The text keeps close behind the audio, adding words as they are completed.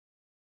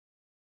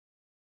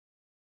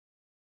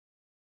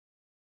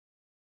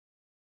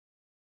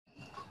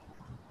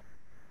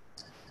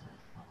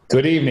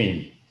Good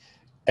evening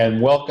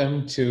and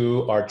welcome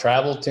to our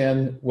Travel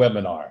 10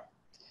 webinar.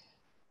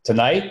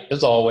 Tonight,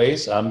 as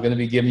always, I'm going to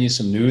be giving you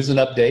some news and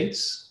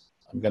updates.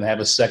 I'm going to have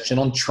a section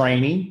on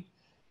training.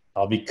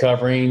 I'll be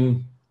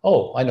covering,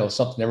 I know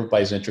something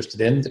everybody's interested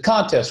in, the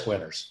contest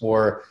winners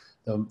for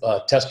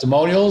the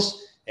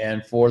testimonials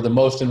and for the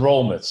most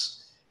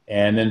enrollments.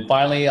 And then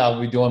finally,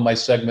 I'll be doing my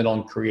segment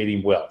on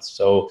creating wealth.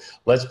 So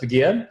let's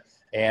begin.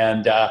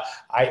 And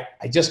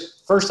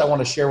first I want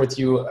to share with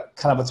you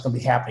kind of what's going to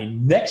be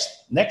happening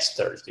next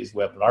Thursday's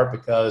webinar,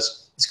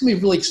 because it's going to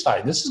be really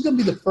exciting. This is going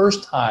to be the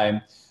first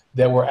time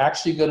that we're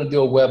actually going to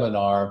do a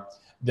webinar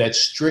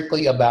that's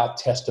strictly about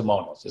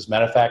testimonials. As a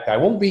matter of fact, I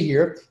won't be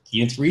here.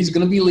 Keith Reed is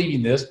going to be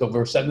leading this, but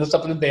we're setting this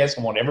up in advance.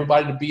 I want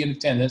everybody to be in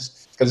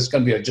attendance because it's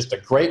going to be just a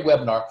great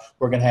webinar.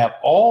 We're going to have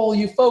all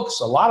you folks,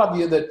 a lot of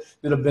you that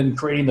have been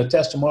creating the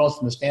testimonials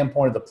from the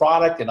standpoint of the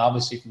product and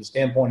obviously from the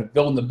standpoint of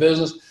building the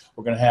business.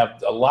 We're going to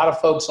have a lot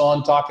of folks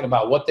on talking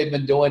about what they've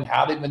been doing,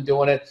 how they've been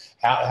doing it,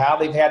 how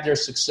they've had their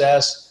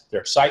success, their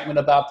excitement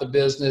about the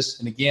business.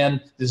 And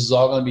again, this is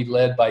all going to be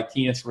led by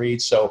Kenneth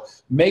Reed. So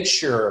make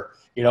sure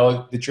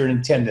that you're in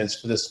attendance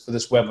for this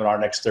webinar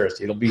next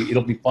Thursday. It'll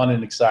be fun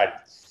and exciting.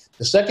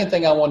 The second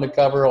thing I wanted to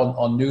cover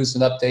on news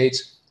and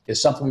updates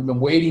is something we've been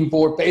waiting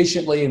for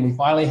patiently, and we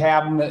finally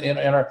have them in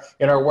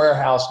our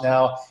warehouse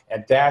now,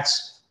 and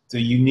that's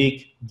the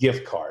unique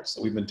gift cards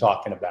that we've been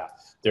talking about.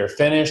 They're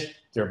finished.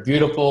 They're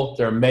beautiful.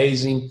 They're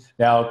amazing.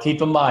 Now,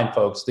 keep in mind,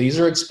 folks, these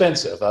are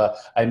expensive.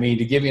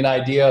 To give you an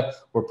idea,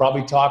 we're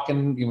probably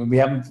talking, we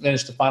haven't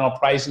finished the final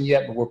pricing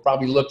yet, but we're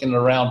probably looking at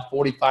around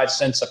 45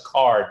 cents a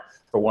card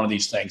for one of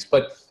these things.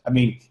 But,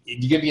 to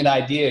give you an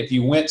idea, if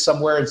you went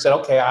somewhere and said,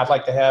 okay, I'd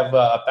like to have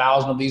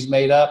 1,000 of these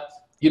made up,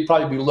 you'd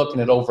probably be looking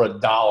at over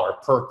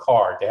 $1 per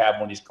card to have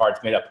one of these cards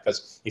made up,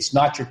 because it's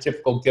not your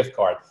typical gift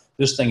card.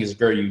 This thing is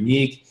very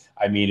unique.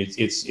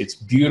 It's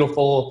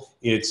beautiful.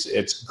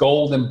 It's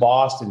gold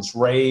embossed and it's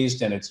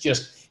raised, and it's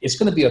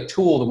going to be a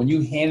tool that when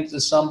you hand it to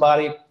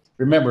somebody,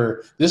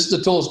 remember, this is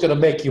the tool that's going to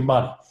make you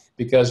money,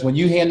 because when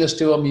you hand this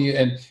to them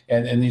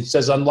and it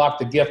says unlock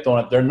the gift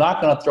on it, they're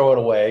not going to throw it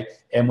away.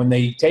 And when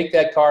they take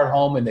that card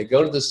home and they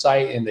go to the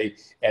site and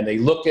they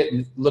look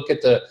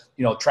at the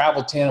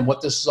Travel 10 and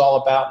what this is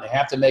all about, and they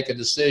have to make a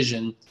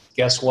decision,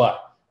 guess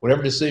what?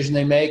 Whatever decision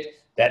they make,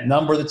 that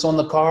number that's on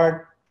the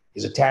card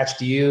is attached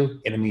to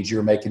you, and it means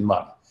you're making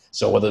money.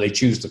 So whether they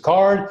choose the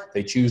card,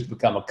 they choose to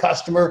become a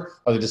customer,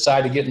 or they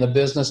decide to get in the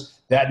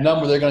business, that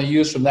number they're going to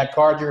use from that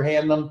card you're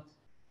handing them,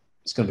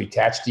 it's going to be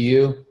attached to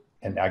you,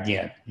 and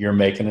again, you're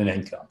making an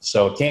income.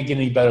 So it can't get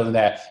any better than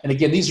that. And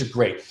again, these are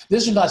great.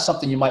 This is not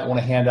something you might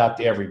want to hand out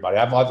to everybody.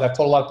 I've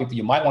told a lot of people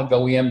you might want to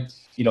go in,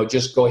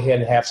 just go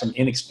ahead and have some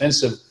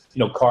inexpensive,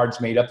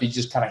 cards made up. You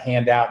just kind of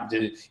hand out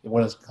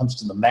when it comes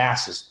to the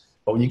masses.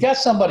 But when you got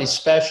somebody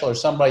special or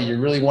somebody you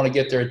really want to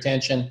get their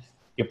attention,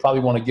 you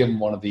probably want to give them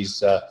one of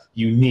these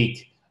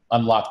unique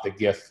unlock the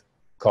gift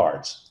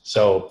cards.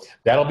 So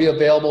that'll be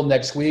available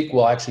next week.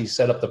 We'll actually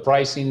set up the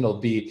pricing. It'll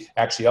be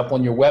actually up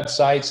on your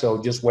website.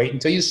 So just wait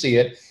until you see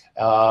it.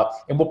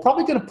 And we're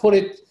probably going to put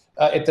it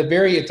at the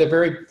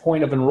very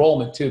point of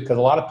enrollment too, because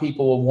a lot of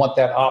people will want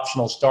that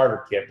optional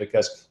starter kit,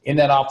 because in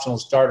that optional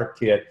starter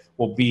kit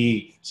will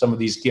be some of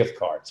these gift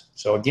cards.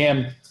 So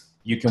again,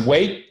 you can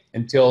wait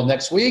until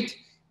next week,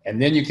 and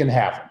then you can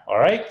have them. All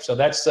right. So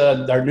that's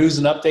our news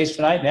and updates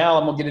tonight. Now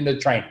I'm going to get into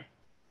training.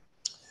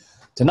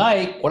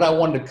 Tonight, what I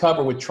wanted to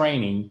cover with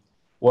training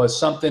was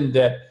something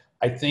that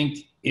I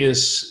think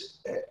is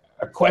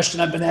a question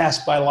I've been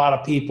asked by a lot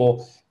of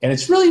people, and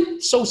it's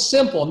really so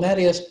simple, and that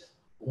is,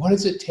 what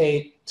does it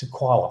take to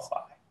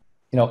qualify?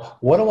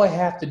 What do I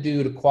have to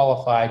do to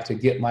qualify to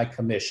get my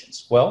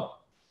commissions? Well,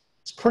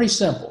 it's pretty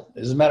simple.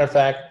 As a matter of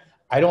fact,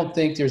 I don't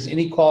think there's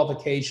any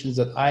qualifications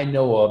that I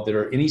know of that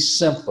are any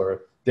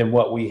simpler than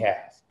what we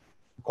have.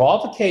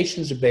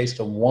 Qualifications are based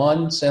on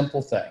one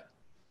simple thing: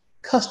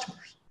 customers.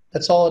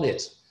 That's all it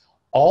is.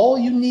 All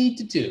you need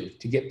to do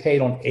to get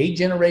paid on 8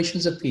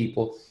 generations of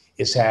people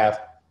is have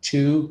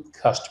 2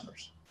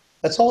 customers.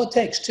 That's all it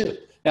takes, too.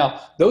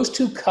 Now, those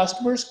 2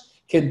 customers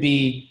can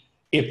be,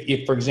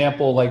 if for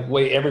example, like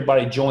way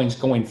everybody joins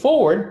going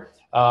forward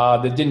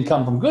that didn't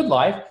come from Good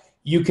Life,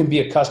 you can be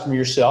a customer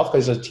yourself,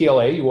 because as a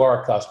TLA, you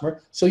are a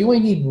customer. So you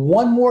only need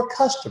 1 more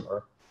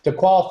customer to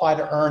qualify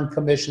to earn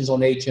commissions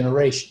on 8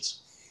 generations.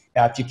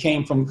 Now, if you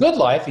came from Good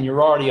Life and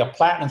you're already a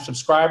platinum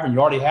subscriber and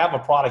you already have a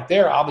product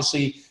there,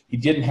 obviously you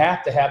didn't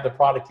have to have the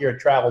product here at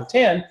Travel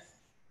 10.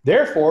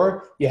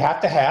 Therefore, you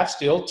have to have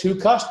still 2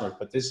 customers,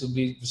 but this will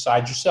be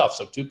besides yourself,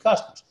 so 2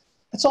 customers.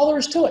 That's all there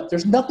is to it.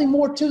 There's nothing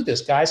more to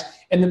this, guys.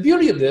 And the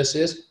beauty of this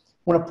is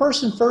when a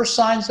person first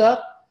signs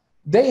up,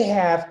 they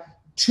have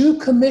 2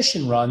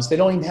 commission runs. They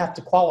don't even have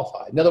to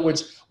qualify. In other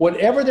words,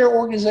 whatever their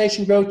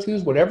organization goes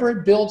to, whatever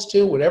it builds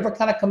to, whatever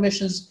kind of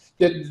commissions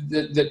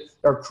that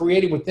are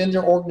created within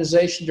their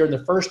organization during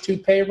the first 2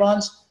 pay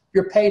runs,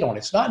 you're paid on.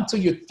 It's not until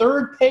your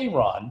 3rd pay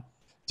run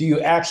do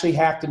you actually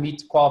have to meet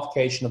the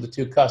qualification of the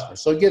 2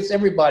 customers. So it gives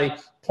everybody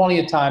plenty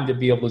of time to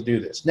be able to do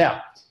this.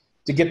 Now,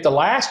 to get the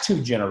last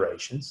 2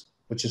 generations,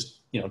 which is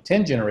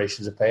 10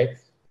 generations of pay,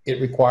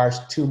 it requires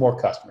 2 more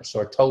customers.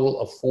 So a total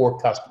of 4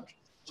 customers.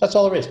 So that's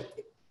all there is.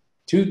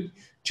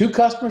 Two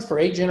customers for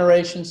 8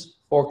 generations,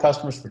 4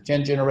 customers for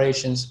 10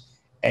 generations,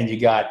 and you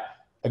got,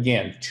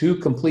 again, 2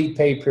 complete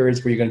pay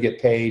periods where you're going to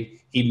get paid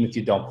even if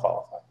you don't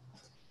qualify.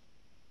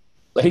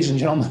 Ladies and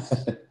gentlemen,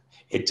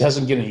 it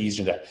doesn't get any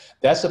easier than that.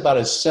 That's about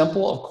as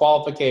simple of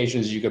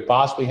qualifications as you could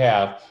possibly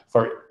have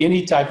for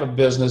any type of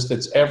business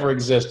that's ever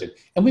existed.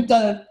 And we've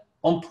done it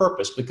on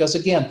purpose because,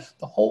 again,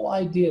 the whole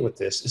idea with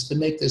this is to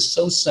make this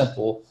so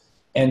simple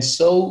and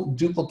so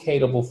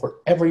duplicatable for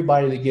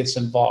everybody that gets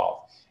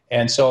involved.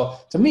 And so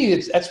to me,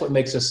 that's what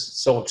makes this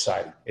so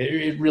exciting.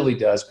 It really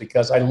does,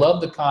 because I love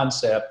the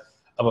concept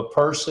of a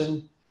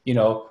person,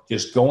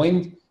 just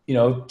going,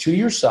 to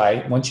your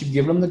site once you've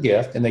given them the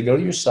gift, and they go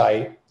to your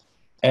site,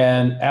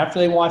 and after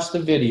they watch the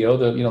video,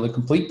 the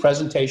complete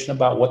presentation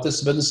about what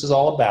this business is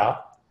all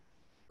about,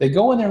 they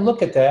go in there and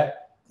look at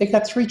that. They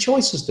got 3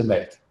 choices to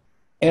make.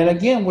 And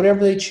again, whatever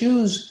they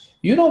choose,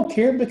 you don't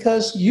care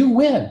because you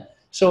win.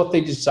 So if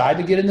they decide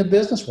to get in the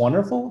business,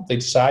 wonderful. If they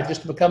decide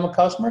just to become a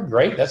customer,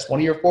 great. That's one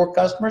of your 4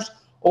 customers.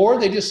 Or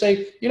they just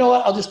say, you know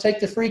what, I'll just take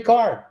the free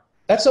card.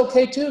 That's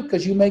okay too,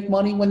 because you make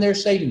money when they're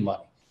saving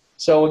money.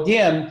 So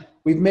again,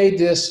 we've made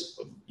this,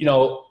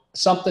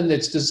 something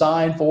that's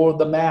designed for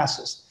the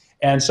masses.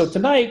 And so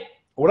tonight,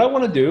 what I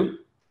want to do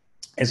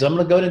is I'm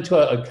going to go into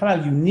a kind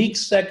of unique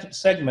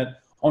segment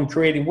on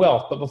creating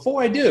wealth. But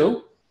before I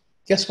do,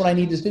 guess what I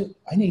need to do?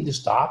 I need to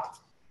stop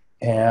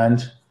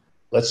and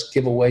let's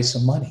give away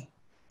some money,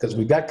 because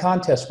we've got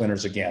contest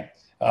winners again.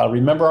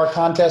 Remember our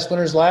contest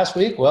winners last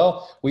week?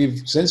 Well,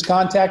 we've since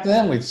contacted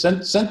them. We've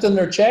sent them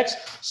their checks.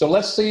 So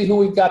let's see who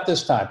we've got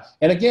this time.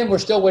 And again, we're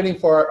still waiting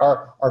for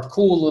our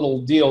cool little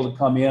deal to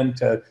come in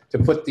to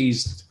put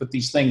these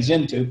things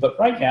into. But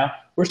right now,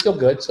 we're still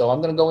good. So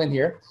I'm going to go in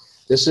here.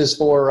 This is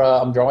for,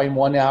 I'm drawing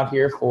one out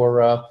here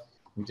for, let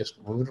me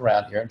just move it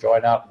around here. I'm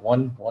drawing out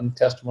one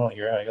testimonial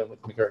here. Let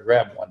me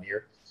grab one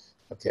here.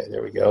 Okay,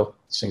 there we go.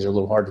 These things are a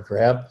little hard to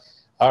grab.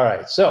 All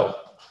right, so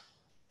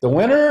the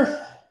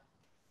winner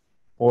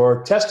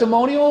for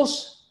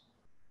testimonials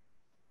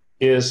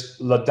is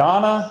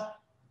LaDonna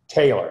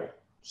Taylor.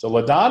 So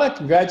LaDonna,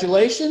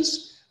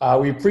 congratulations.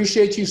 We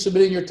appreciate you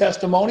submitting your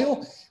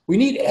testimonial. We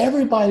need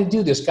everybody to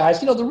do this,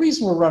 guys. The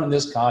reason we're running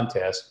this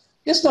contest,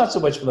 it's not so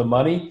much for the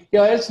money.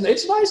 It's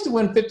nice to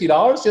win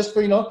 $50 just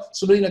for,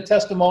 submitting a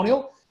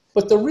testimonial.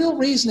 But the real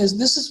reason is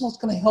this is what's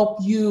going to help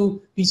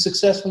you be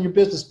successful in your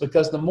business,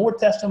 because the more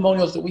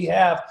testimonials that we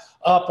have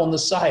up on the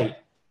site,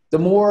 the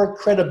more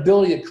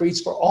credibility it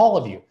creates for all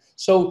of you.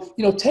 So,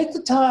 take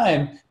the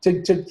time to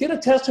get a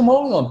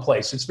testimonial in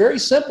place. It's very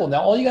simple.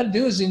 Now, all you got to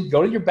do is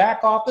go to your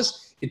back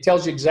office. It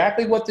tells you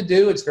exactly what to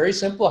do. It's very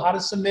simple how to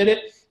submit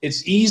it.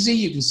 It's easy.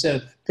 You can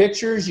send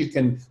pictures. You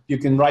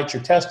can write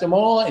your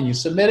testimonial and you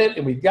submit it,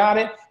 and we've got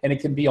it. And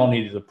it can be on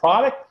either the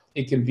product.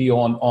 It can be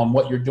on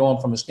what you're doing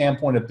from a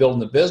standpoint of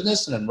building the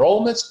business and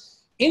enrollments,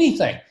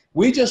 anything.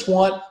 We just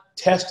want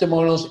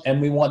testimonials,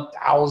 and we want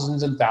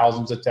thousands and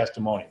thousands of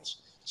testimonials.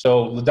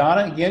 So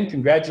LaDonna, again,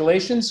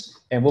 congratulations.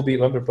 And I'm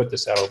going to put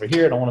this out over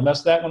here. I don't want to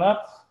mess that one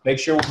up. Make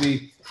sure we'll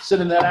be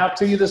sending that out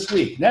to you this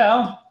week.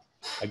 Now,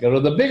 I go to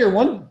the bigger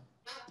one.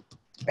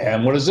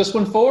 And what is this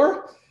one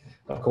for?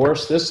 Of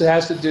course, this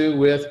has to do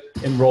with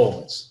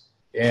enrollments.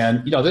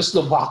 And, this is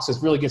the box that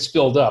really gets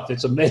filled up.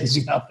 It's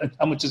amazing how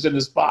much is in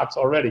this box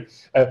already,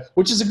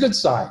 which is a good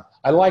sign.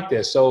 I like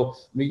this. So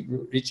let me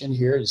reach in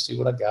here and see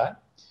what I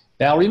got.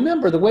 Now,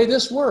 remember, the way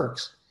this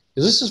works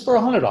is this is for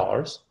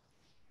 $100.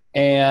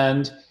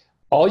 And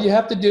all you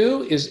have to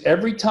do is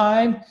every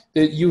time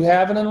that you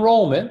have an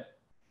enrollment,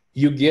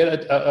 you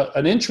get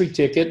an entry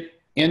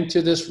ticket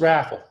into this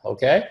raffle,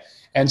 okay?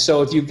 And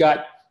so if you've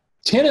got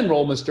 10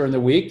 enrollments during the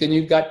week, then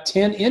you've got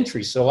 10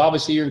 entries. So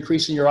obviously you're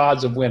increasing your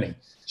odds of winning.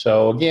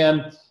 So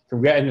again,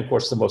 and of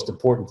course the most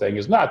important thing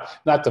is not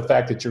the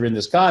fact that you're in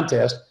this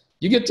contest.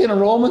 You get 10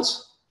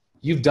 enrollments,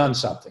 you've done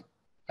something.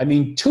 I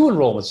mean, 2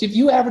 enrollments. If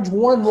you average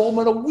 1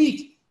 enrollment a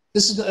week,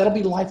 that'll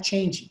be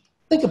life-changing.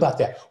 Think about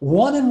that.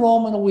 1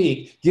 enrollment a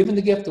week, giving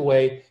the gift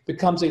away,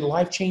 becomes a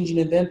life-changing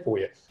event for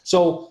you.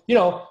 So,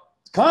 the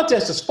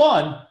contest is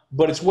fun,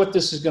 but it's what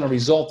this is going to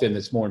result in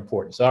that's more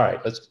important. So, all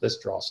right, let's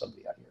draw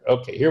somebody out here.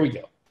 Okay, here we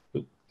go.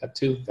 Oop, got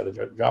 2. Got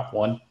to drop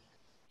 1.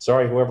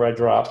 Sorry, whoever I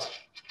dropped.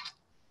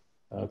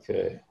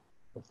 Okay,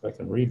 if I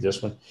can read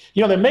this one.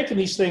 They're making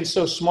these things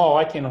so small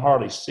I can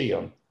hardly see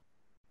them.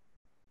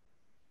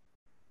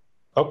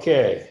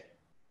 Okay.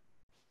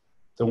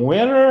 The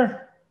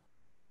winner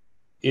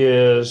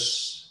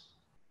is,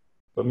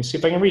 let me see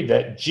if I can read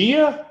that,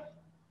 Gia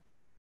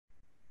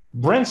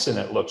Brinson,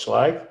 it looks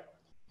like.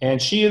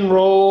 And she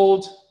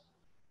enrolled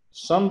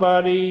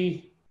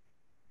somebody,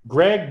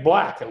 Greg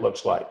Black, it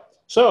looks like.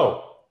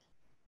 So,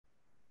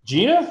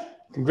 Gina,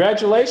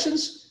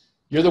 congratulations.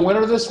 You're the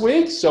winner this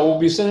week. So we'll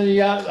be sending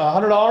you out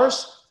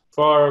 $100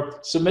 for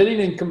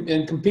submitting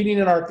and competing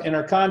in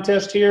our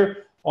contest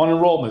here on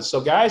enrollment.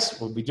 So guys,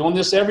 we'll be doing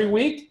this every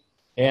week.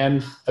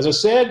 And as I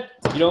said,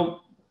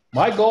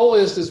 My goal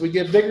is as we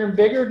get bigger and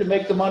bigger to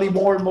make the money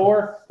more and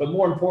more, but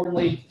more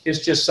importantly,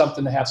 it's just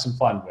something to have some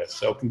fun with.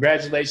 So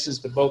congratulations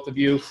to both of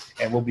you,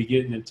 and we'll be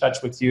getting in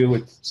touch with you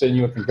and sending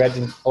you a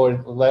congratulatory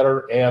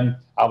letter, and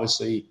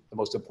obviously the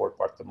most important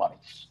part, the money.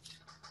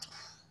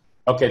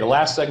 Okay, the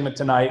last segment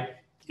tonight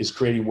is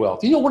creating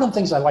wealth. You know, one of the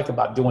things I like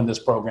about doing this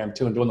program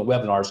too and doing the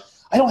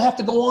webinars, I don't have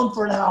to go on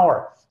for an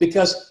hour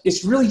because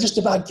it's really just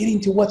about getting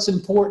to what's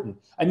important.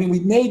 I mean,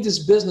 we've made this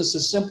business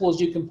as simple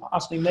as you can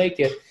possibly make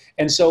it.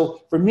 And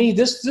so for me,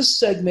 this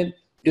segment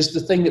is the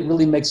thing that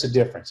really makes a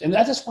difference. And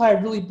that's why I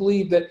really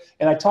believe that,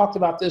 and I talked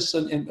about this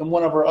in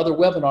one of our other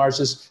webinars,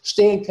 is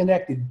staying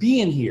connected,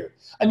 being here.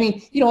 I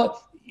mean, you know,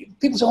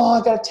 people say, oh,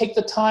 I got to take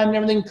the time and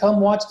everything, come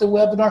watch the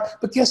webinar.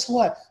 But guess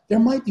what? There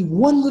might be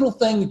one little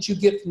thing that you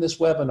get from this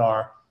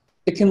webinar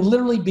that can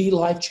literally be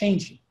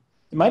life-changing.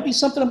 It might be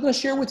something I'm going to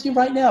share with you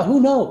right now.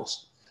 Who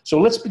knows? So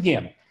let's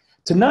begin.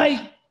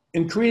 Tonight,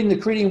 in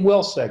creating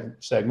wealth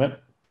segment,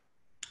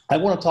 I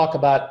want to talk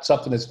about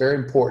something that's very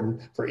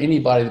important for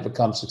anybody to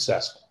become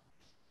successful,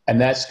 and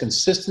that's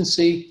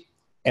consistency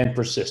and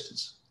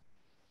persistence.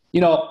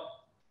 You know,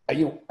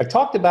 I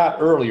talked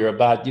about earlier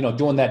about, you know,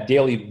 doing that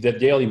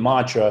daily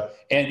mantra,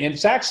 and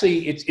it's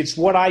actually, it's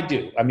what I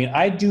do. I mean,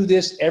 I do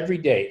this every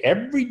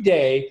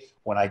day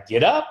when I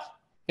get up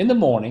in the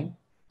morning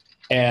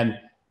and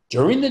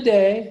during the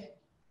day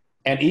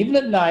and even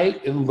at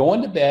night, and I'm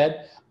going to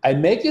bed, I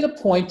make it a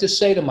point to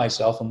say to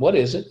myself, and what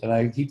is it? And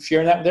I keep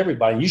sharing that with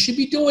everybody. You should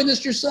be doing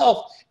this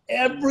yourself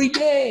every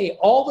day,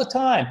 all the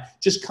time,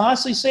 just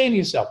constantly saying to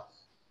yourself,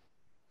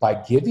 by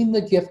giving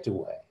the gift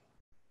away.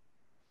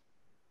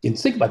 And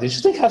think about this.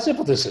 Just think how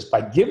simple this is.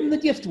 By giving the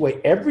gift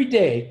away every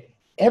day,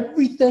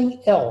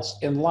 everything else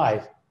in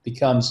life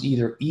becomes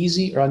either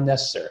easy or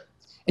unnecessary.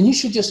 And you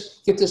should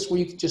just get this where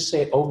you can just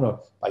say it over and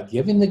over. By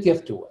giving the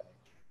gift away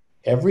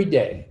every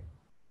day,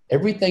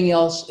 everything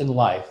else in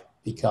life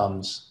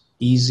becomes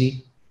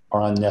easy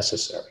or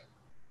unnecessary.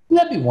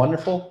 Wouldn't that be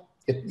wonderful?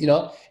 You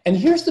know, and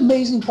here's the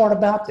amazing part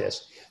about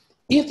this.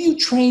 If you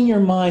train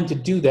your mind to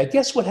do that,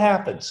 guess what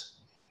happens?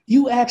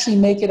 You actually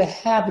make it a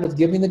habit of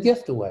giving the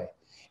gift away.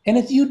 And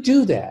if you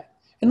do that,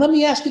 and let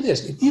me ask you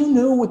this, if you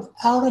knew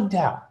without a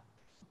doubt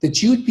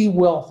that you'd be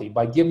wealthy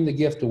by giving the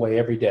gift away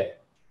every day,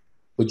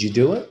 would you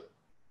do it?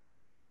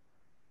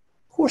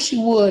 Of course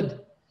you would.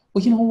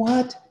 Well, you know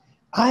what?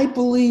 I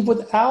believe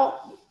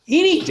without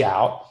any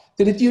doubt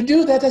that if you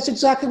do that, that's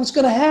exactly what's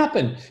going to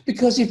happen.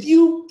 Because if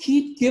you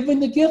keep giving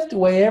the gift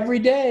away every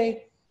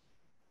day,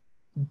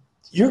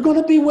 you're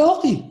going to be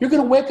wealthy. You're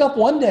going to wake up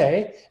one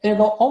day and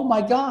go, oh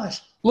my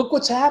gosh, look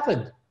what's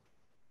happened.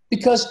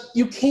 Because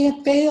you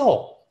can't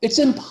fail. It's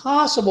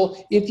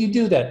impossible if you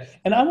do that.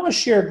 And I want to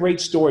share a great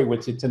story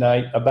with you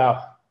tonight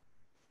about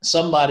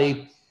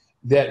somebody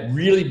that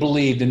really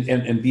believed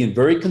in being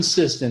very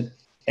consistent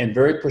and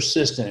very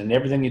persistent in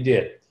everything he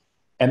did.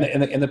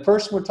 And the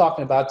person we're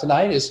talking about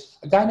tonight is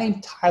a guy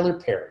named Tyler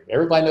Perry.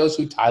 Everybody knows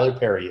who Tyler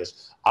Perry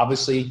is.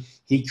 Obviously,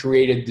 he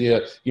created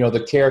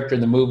the character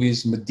in the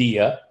movies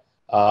Madea.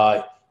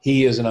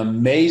 He is an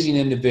amazing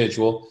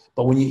individual.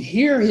 But when you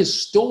hear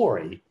his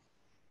story,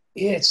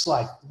 it's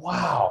like,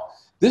 wow,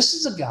 this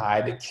is a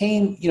guy that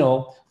came,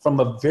 from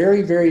a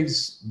very, very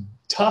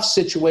tough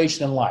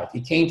situation in life.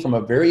 He came from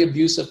a very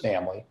abusive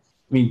family.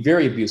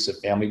 Very abusive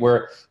family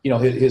where,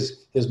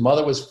 his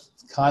mother was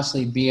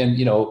constantly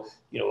being,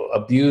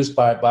 abused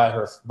by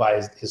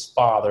his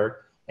father,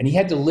 and he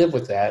had to live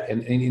with that,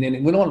 and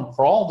it went on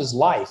for all of his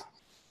life.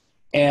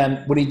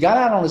 And when he got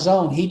out on his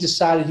own, he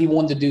decided he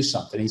wanted to do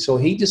something. And so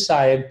he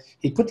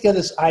put together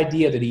this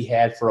idea that he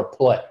had for a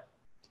play.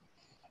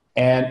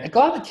 And a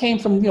lot of it came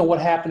from,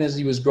 what happened as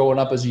he was growing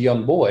up as a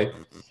young boy.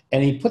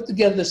 And he put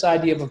together this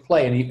idea of a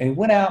play, and he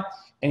went out,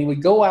 and he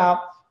would go out,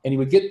 and he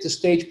would get the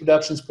stage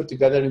productions put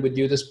together, and he would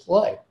do this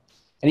play.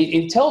 And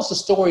he tells the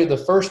story of the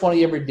first one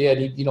he ever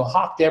did. He,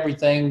 hocked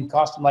everything,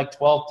 cost him like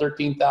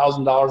 $12,000,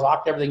 $13,000,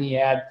 hocked everything he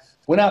had,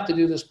 went out to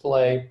do this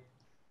play,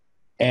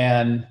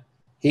 and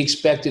he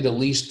expected at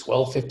least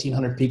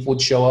 1,200 people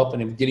would show up,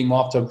 and it would get him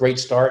off to a great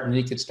start, and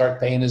he could start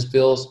paying his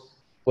bills.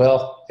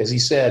 Well, as he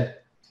said,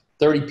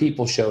 30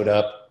 people showed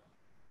up,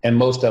 and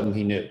most of them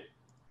he knew.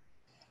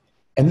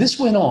 And this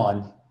went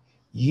on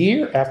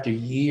year after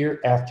year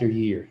after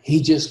year. He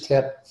just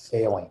kept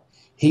failing.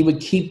 He would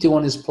keep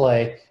doing his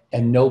play,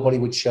 and nobody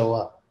would show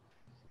up.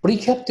 But he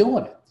kept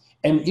doing it.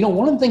 And,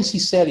 one of the things he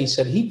said, he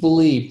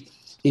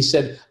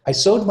said, I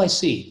sowed my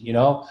seed,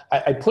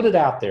 I put it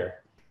out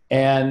there.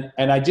 And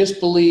I just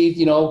believe,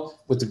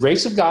 with the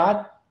grace of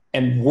God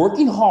and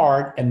working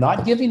hard and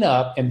not giving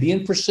up and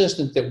being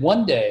persistent, that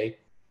one day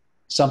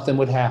something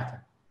would happen.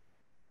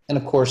 And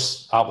of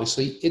course,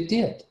 obviously it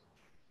did.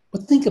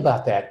 But think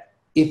about that.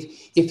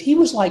 If he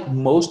was like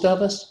most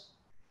of us,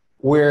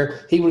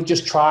 where he would have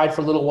just tried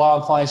for a little while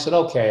and finally said,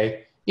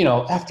 okay,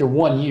 after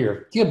 1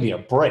 year, give me a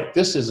break.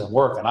 This isn't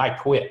working. I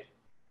quit.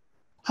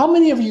 How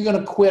many of you are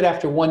going to quit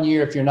after 1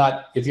 year if you're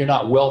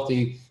not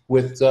wealthy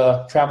with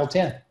Travel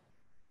 10?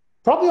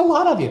 Probably a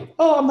lot of you.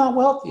 Oh, I'm not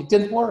wealthy. It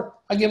didn't work.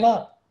 I give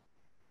up.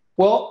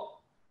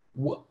 Well,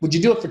 would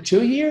you do it for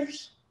 2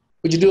 years?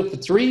 Would you do it for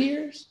 3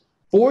 years,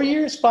 4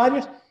 years, 5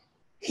 years?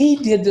 He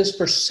did this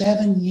for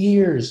 7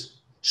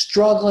 years,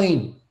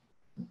 struggling,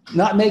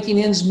 not making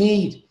ends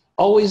meet,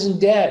 always in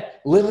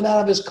debt, living out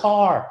of his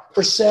car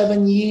for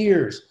 7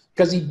 years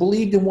because he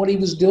believed in what he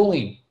was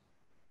doing.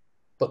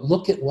 But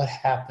look at what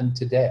happened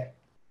today.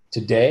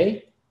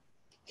 Today,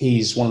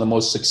 he's one of the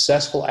most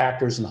successful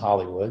actors in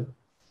Hollywood,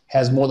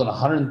 has more than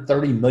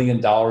 $130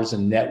 million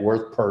in net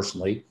worth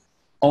personally,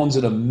 owns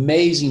an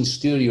amazing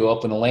studio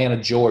up in Atlanta,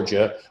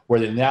 Georgia, where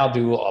they now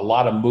do a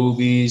lot of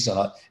movies and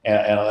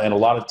a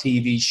lot of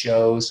TV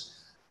shows.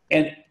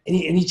 And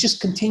he just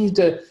continued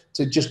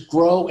to just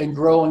grow and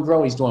grow and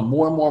grow. He's doing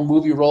more and more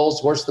movie roles.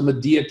 Of course, the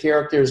Medea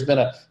character has been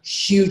a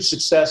huge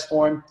success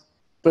for him.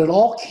 But it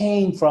all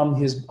came from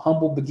his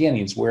humble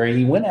beginnings, where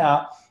he went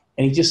out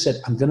and he just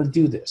said, I'm going to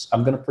do this.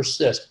 I'm going to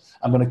persist.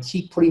 I'm going to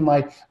keep putting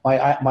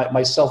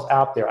myself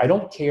out there. I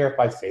don't care if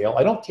I fail.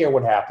 I don't care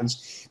what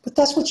happens. But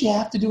that's what you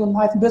have to do in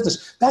life and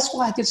business. That's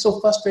why I get so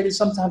frustrated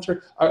sometimes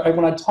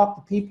when I talk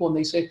to people and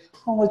they say,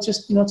 oh, it's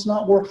just, it's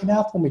not working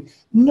out for me.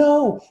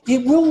 No,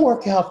 it will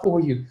work out for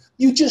you.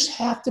 You just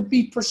have to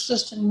be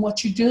persistent in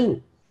what you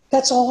do.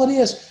 That's all it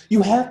is.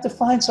 You have to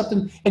find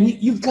something. And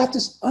you've got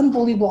this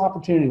unbelievable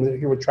opportunity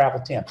here with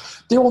Travel 10.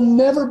 There will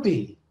never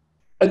be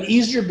an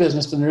easier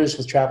business than there is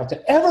with Travel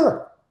 10.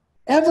 Ever.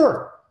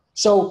 Ever.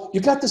 So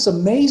you've got this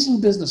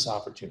amazing business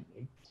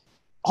opportunity.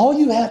 All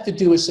you have to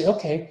do is say,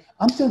 okay,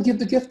 I'm going to give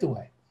the gift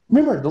away.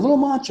 Remember, the little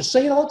mantra,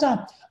 say it all the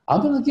time.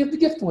 I'm going to give the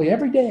gift away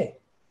every day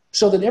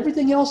so that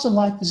everything else in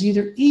life is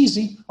either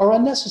easy or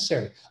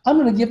unnecessary. I'm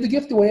going to give the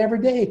gift away every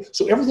day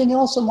so everything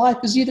else in life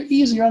is either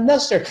easy or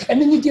unnecessary.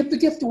 And then you give the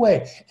gift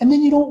away. And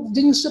then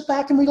you sit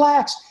back and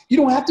relax. You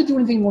don't have to do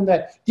anything more than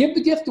that. Give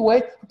the gift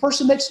away. The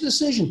person makes a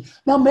decision.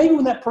 Now, maybe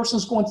when that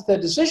person's going through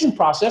that decision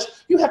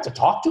process, you have to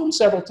talk to them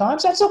several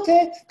times. That's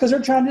okay, because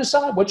they're trying to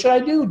decide, what should I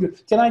do?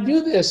 Can I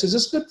do this? Is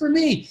this good for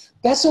me?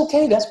 That's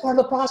okay. That's part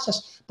of the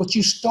process. But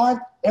you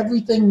start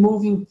everything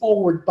moving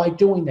forward by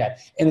doing that.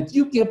 And if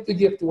you give the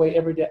gift away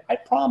every day, I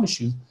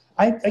promise you,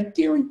 I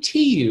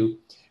guarantee you,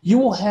 you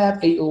will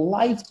have a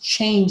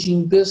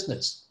life-changing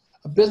business,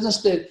 a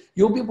business that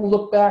you'll be able to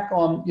look back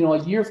on,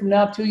 a year from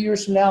now, 2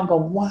 years from now, and go,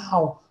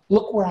 wow,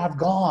 look where I've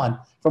gone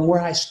from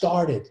where I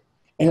started.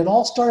 And it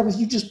all started with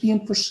you just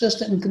being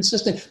persistent and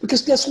consistent.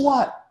 Because guess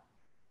what?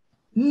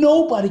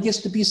 Nobody gets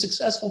to be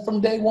successful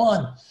from day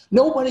one.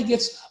 Nobody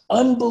gets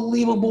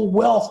unbelievable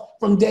wealth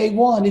from day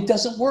one. It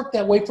doesn't work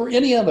that way for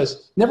any of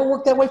us. Never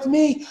worked that way for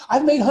me.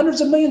 I've made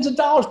hundreds of millions of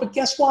dollars, but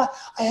guess what?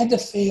 I had to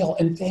fail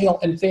and fail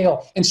and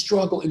fail and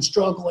struggle and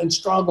struggle and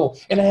struggle.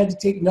 And I had to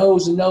take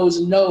no's and no's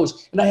and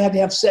no's. And I had to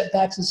have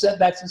setbacks and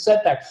setbacks and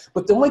setbacks.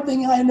 But the only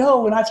thing I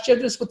know, and I've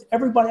shared this with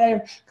everybody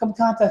I come in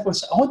contact with,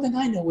 the only thing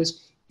I know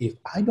is if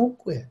I don't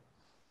quit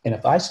and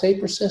if I stay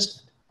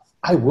persistent,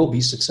 I will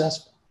be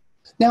successful.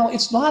 Now,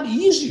 it's not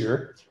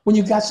easier when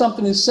you've got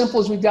something as simple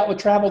as we've got with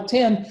Travel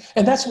 10,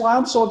 and that's why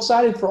I'm so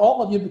excited for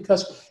all of you,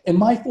 because in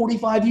my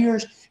 45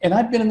 years, and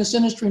I've been in this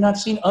industry and I've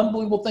seen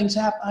unbelievable things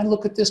happen, I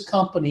look at this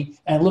company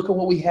and I look at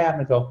what we have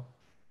and I go,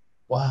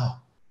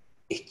 wow,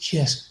 it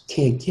just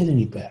can't get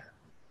any better.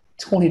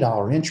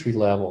 $20 entry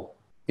level,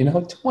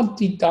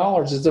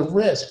 $20 is the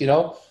risk,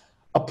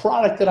 a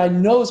product that I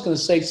know is going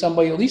to save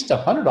somebody at least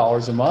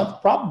 $100 a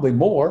month, probably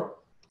more,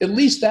 at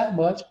least that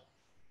much.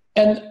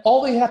 And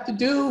all they have to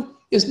do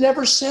is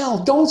never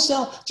sell. Don't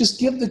sell. Just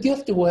give the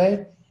gift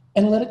away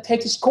and let it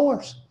take its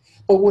course.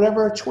 But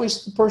whatever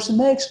choice the person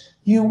makes,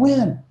 you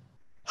win.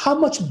 How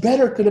much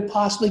better could it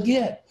possibly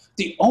get?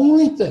 The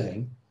only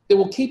thing that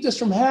will keep this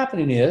from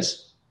happening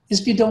is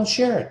if you don't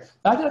share it.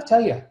 Now, I got to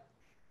tell you,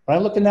 when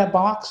I look in that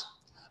box,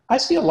 I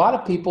see a lot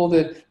of people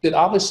that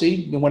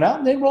obviously went out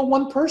and they enrolled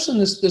one person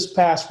this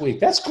past week.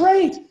 That's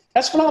great.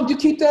 That's phenomenal. You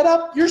keep that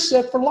up, you're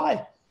set for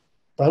life.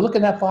 But I look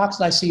in that box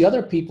and I see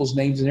other people's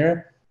names in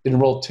there that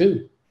enrolled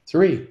 2,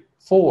 3,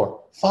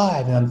 4,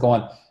 5. And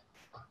I'm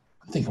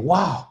thinking,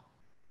 wow,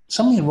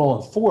 somebody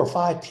enrolling 4 or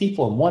 5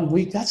 people in 1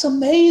 week. That's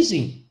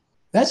amazing.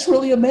 That's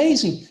really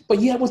amazing. But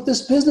yet with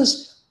this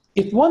business,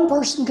 if one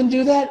person can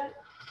do that,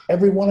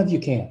 every one of you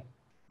can.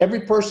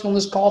 Every person on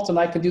this call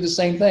tonight can do the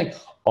same thing.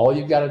 All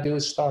you've got to do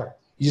is start.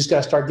 You just got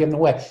to start giving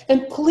away.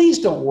 And please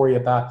don't worry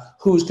about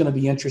who's going to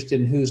be interested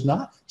and who's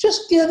not.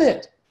 Just give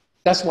it.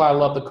 That's why I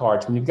love the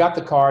cards. When you've got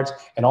the cards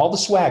and all the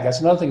swag,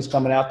 that's another thing that's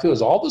coming out too,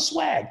 is all the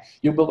swag.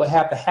 You'll be able to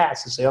have the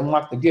hats that say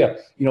unlock the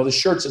gift. The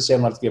shirts that say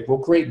unlock the gift. We'll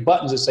create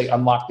buttons that say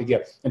unlock the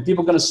gift. And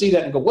people are going to see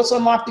that and go, what's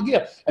unlock the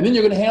gift? And then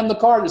you're going to hand them the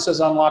card that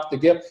says unlock the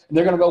gift, and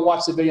they're going to go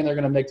watch the video and they're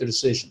going to make their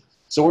decision.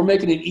 So we're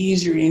making it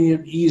easier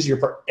and easier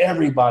for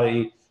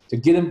everybody to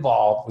get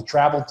involved with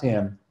Travel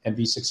 10 and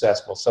be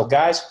successful. So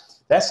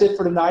guys, that's it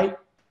for tonight.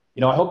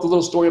 I hope the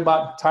little story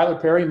about Tyler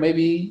Perry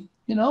maybe,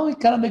 it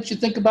kind of makes you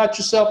think about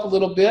yourself a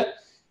little bit.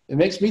 It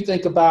makes me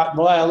think about,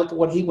 I look at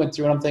what he went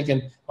through and I'm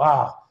thinking,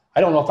 wow,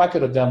 I don't know if I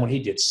could have done what he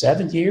did.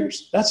 7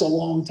 years? That's a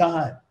long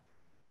time.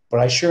 But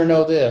I sure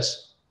know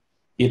this.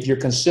 If you're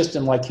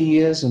consistent like he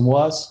is and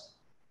was,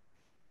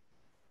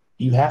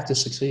 you have to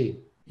succeed.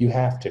 You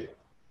have to.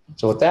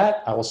 So with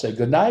that, I will say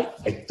good night.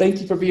 I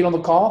thank you for being on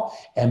the call.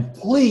 And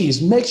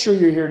please make sure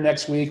you're here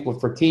next week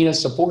for Tina.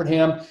 Support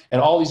him.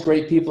 And all these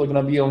great people are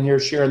going to be on here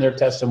sharing their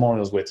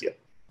testimonials with you.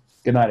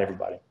 Good night,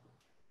 everybody.